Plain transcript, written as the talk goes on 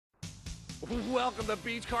Welcome to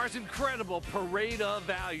Beach Car's incredible parade of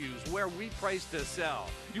values, where we price to sell.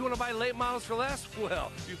 You want to buy late models for less?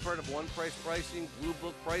 Well, you've heard of one-price pricing, blue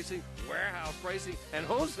book pricing, warehouse pricing, and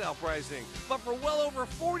wholesale pricing. But for well over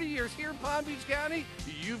 40 years here in Palm Beach County,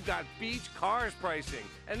 you've got Beach Car's pricing.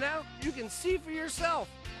 And now you can see for yourself.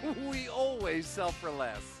 We always sell for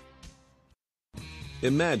less.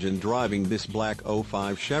 Imagine driving this black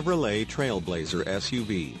 '05 Chevrolet Trailblazer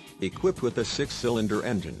SUV, equipped with a 6-cylinder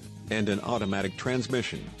engine and an automatic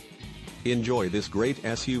transmission. Enjoy this great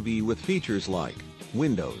SUV with features like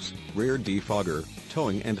windows, rear defogger,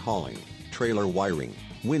 towing and hauling, trailer wiring,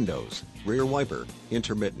 windows, rear wiper,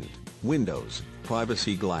 intermittent, windows,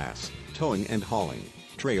 privacy glass, towing and hauling,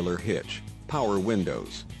 trailer hitch, power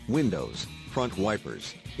windows, front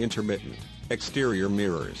wipers, intermittent, exterior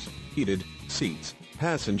mirrors, heated seats,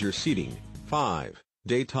 passenger seating, 5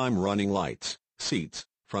 daytime running lights, seats,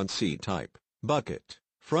 front seat type, bucket,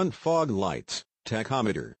 front fog lights,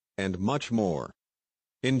 tachometer, and much more.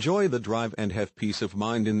 Enjoy the drive and have peace of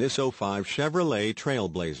mind in this '05 Chevrolet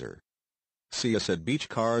Trailblazer. See us at Beach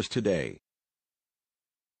Cars today.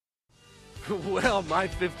 Well, my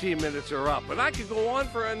 15 minutes are up, and I could go on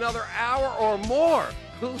for another hour or more.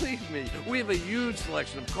 Believe me, we have a huge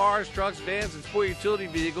selection of cars, trucks, vans, and sport utility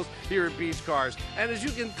vehicles here at Beach Cars. And as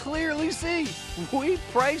you can clearly see, we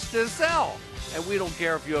price to sell. And we don't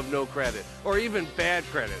care if you have no credit or even bad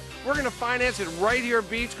credit. We're going to finance it right here at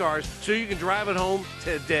Beach Cars so you can drive it home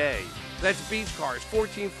today. That's Beach Cars,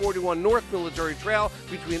 1441 North Military Trail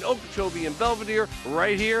between Okeechobee and Belvedere,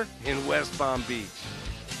 right here in West Palm Beach.